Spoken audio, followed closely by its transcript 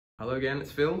Hello again,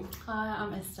 it's Phil. Hi,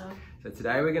 I'm Esther. So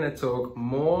today we're going to talk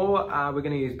more, we're going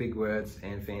to use big words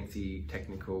and fancy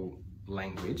technical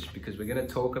language because we're going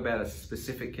to talk about a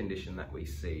specific condition that we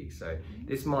see. So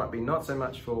this might be not so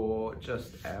much for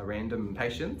just our random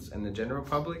patients and the general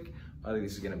public. I think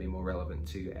this is going to be more relevant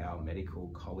to our medical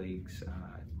colleagues,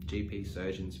 GPs,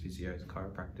 surgeons, physios,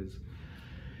 chiropractors.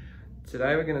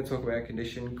 Today we're going to talk about a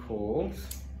condition called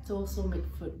Dorsal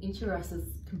Midfoot Interosseous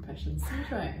compression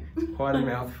syndrome. Quite a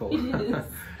mouthful. It is.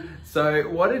 So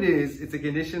what it is, it's a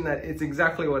condition that it's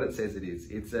exactly what it says it is.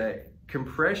 It's a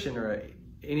compression or an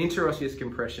interosseous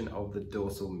compression of the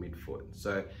dorsal midfoot.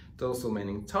 So dorsal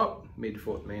meaning top,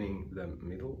 midfoot meaning the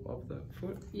middle of the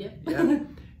foot. Yep. Yeah.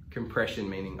 Compression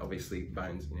meaning obviously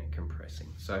bones, compressing.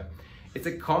 So it's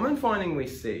a common finding we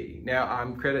see. Now,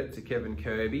 credit to Kevin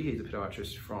Kirby, he's a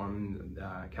podiatrist from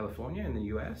California in the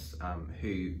US,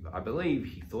 who I believe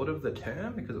he thought of the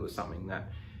term because it was something that,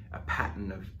 a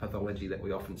pattern of pathology that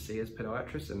we often see as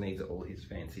podiatrists, and these are all his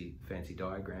fancy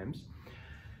diagrams.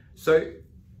 So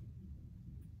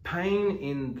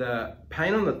pain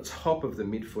on the top of the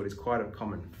midfoot is quite a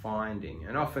common finding,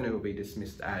 and often it will be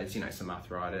dismissed as, some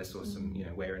arthritis or some,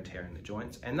 wear and tear in the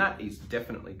joints, and that is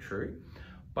definitely true.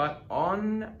 But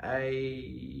on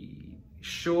a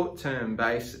short-term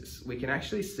basis, we can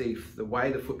actually see the way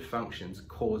the foot functions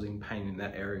causing pain in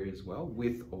that area as well,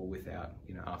 with or without,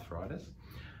 arthritis.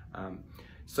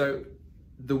 So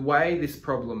the way this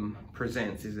problem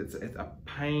presents is it's a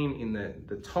pain in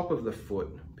the top of the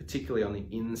foot, particularly on the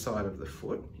inside of the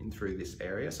foot, in through this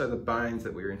area. So the bones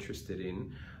that we're interested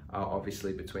in are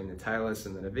obviously between the talus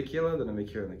and the navicular and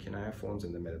the cuneiforms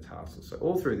and the metatarsal. So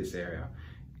all through this area,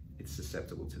 it's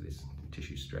susceptible to this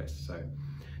tissue stress. So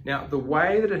now the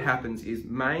way that it happens is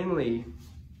mainly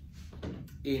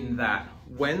in that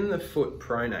when the foot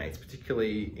pronates,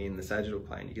 particularly in the sagittal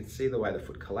plane, you can see the way the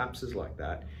foot collapses like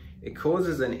that. It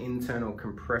causes an internal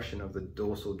compression of the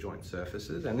dorsal joint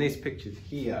surfaces, and these pictures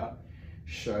here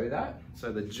show that.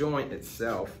 So the joint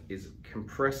itself is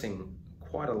compressing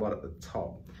quite a lot at the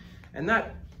top, and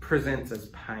that presents as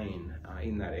pain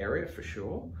in that area for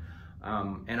sure.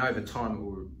 And over time it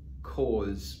will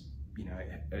cause,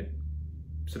 a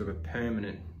sort of a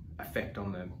permanent effect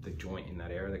on the joint in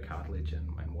that area, the cartilage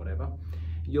and whatever.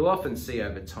 You'll often see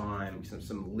over time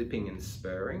some lipping and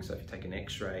spurring. So if you take an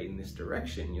x-ray in this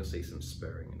direction, you'll see some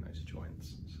spurring in those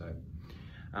joints. So,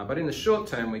 but in the short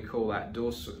term, we call that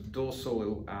dorsal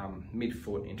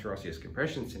midfoot interosseous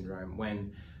compression syndrome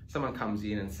when someone comes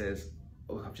in and says,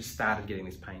 oh, I've just started getting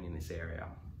this pain in this area.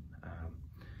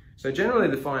 So generally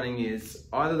the finding is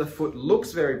either the foot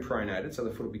looks very pronated, so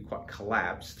the foot will be quite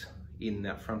collapsed in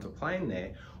that frontal plane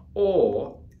there,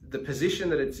 or the position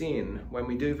that it's in, when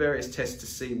we do various tests to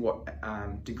see what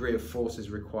degree of force is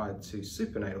required to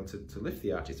supinate or to lift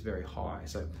the arch, it's very high.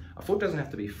 So a foot doesn't have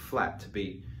to be flat to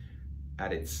be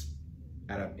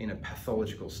in a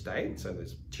pathological state. So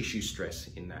there's tissue stress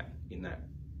in that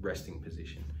resting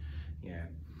position. Yeah.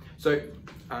 So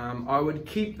I would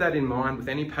keep that in mind with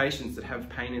any patients that have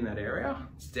pain in that area.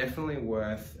 It's definitely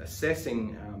worth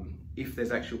assessing if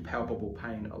there's actual palpable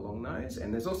pain along those.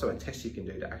 And there's also a test you can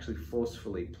do to actually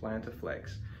forcefully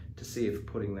plantarflex to see if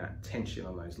putting that tension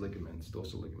on those ligaments,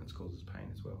 dorsal ligaments, causes pain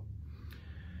as well.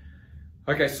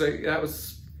 Okay, so that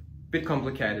was a bit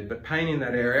complicated, but pain in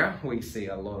that area we see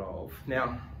a lot of.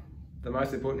 Now, the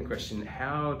most important question,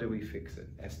 how do we fix it,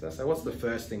 Esther? So what's the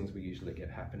first things we usually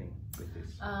get happening with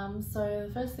this? So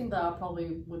the first thing that I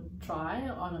probably would try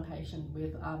on a patient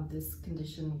with this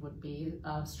condition would be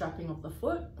strapping of the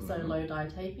foot, so low dye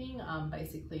taping,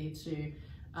 basically to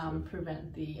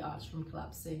prevent the arch from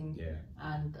collapsing,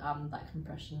 and that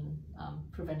compression,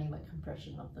 preventing that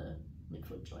compression of the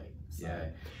midfoot joint. So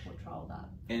we'll trial that.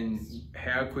 And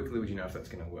how quickly would you know if that's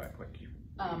going to work? Like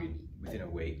within a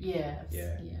week? Yeah.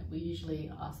 We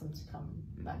usually ask them to come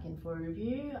back in for a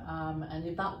review, and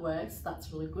if that works,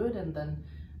 that's really good, and then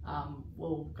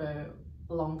we'll go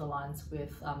along the lines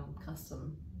with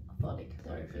custom orthotic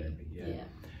therapy.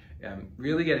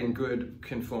 Really getting good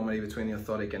conformity between the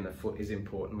orthotic and the foot is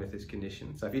important with this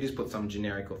condition. So if you just put some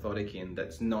generic orthotic in,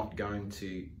 that's not going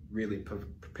to really,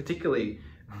 particularly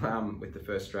with the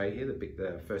first stray here,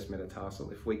 the first metatarsal,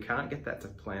 if we can't get that to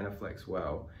plantarflex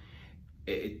well,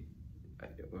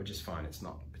 we'll just find it's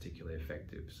not particularly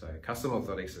effective. So custom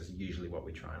orthotics is usually what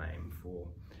we try and aim for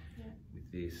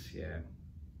with this.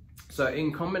 So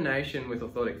in combination with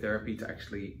orthotic therapy to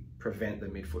actually prevent the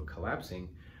midfoot collapsing,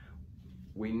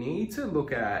 we need to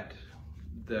look at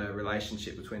the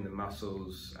relationship between the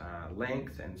muscles'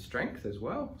 length and strength as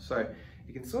well. So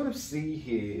you can sort of see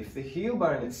here, if the heel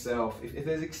bone itself, if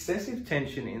there's excessive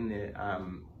tension in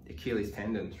the Achilles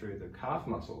tendon through the calf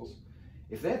muscles,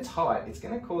 if they're tight, it's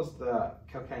going to cause the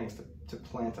calcaneus to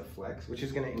plantar flex, which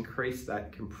is going to increase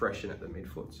that compression at the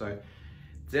midfoot. So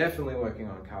definitely working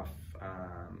on calf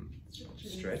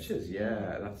stretches.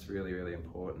 Yeah, that's really, really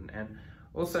important. And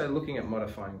also looking at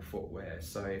modifying footwear.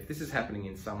 So if this is happening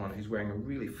in someone who's wearing a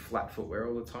really flat footwear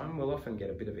all the time, we'll often get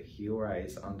a bit of a heel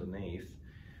raise underneath,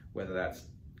 whether that's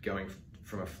going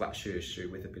from a flat shoe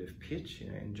with a bit of pitch,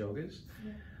 in joggers,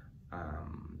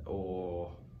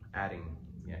 or adding,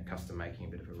 custom making a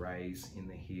bit of a raise in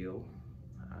the heel.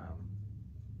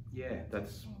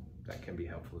 That can be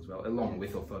helpful as well, along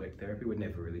with orthotic therapy. We'd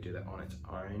never really do that on its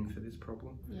own for this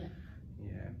problem.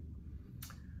 Yeah.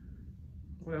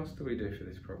 What else do we do for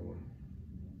this problem?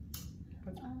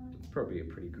 That's probably a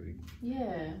pretty good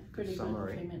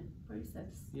summary. Good treatment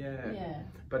process. Yeah.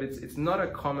 But it's not a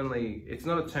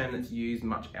term that's used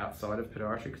much outside of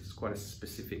podiatry because it's quite a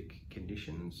specific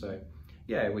condition. So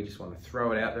yeah, we just want to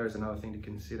throw it out there as another thing to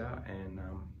consider, and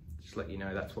just let you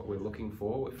know that's what we're looking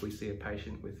for if we see a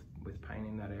patient with pain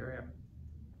in that area.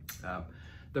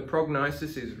 The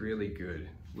prognosis is really good.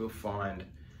 We'll find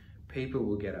people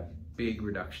will get a big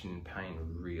reduction in pain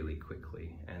really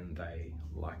quickly, and they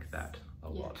like that a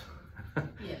lot.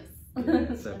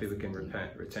 Yes. So people can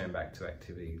return back to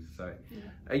activities. So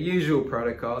a usual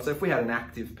protocol. So if we had an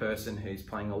active person who's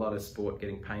playing a lot of sport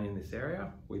getting pain in this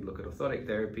area, we'd look at orthotic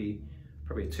therapy,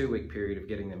 probably a 2-week period of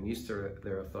getting them used to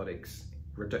their orthotics,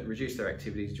 reduce their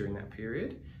activities during that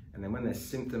period, and then when their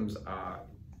symptoms are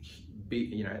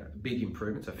big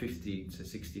improvements, so 50 to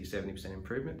 60 to 70%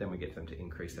 improvement, then we get them to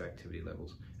increase their activity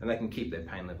levels, and they can keep their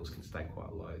pain levels can stay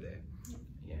quite low there.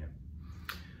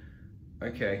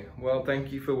 Okay, well,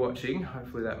 thank you for watching.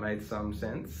 Hopefully that made some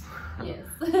sense. Yes.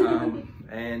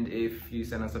 And if you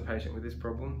send us a patient with this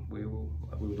problem, we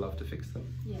would love to fix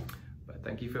them. Yeah. But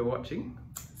thank you for watching.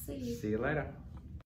 See you. See you later.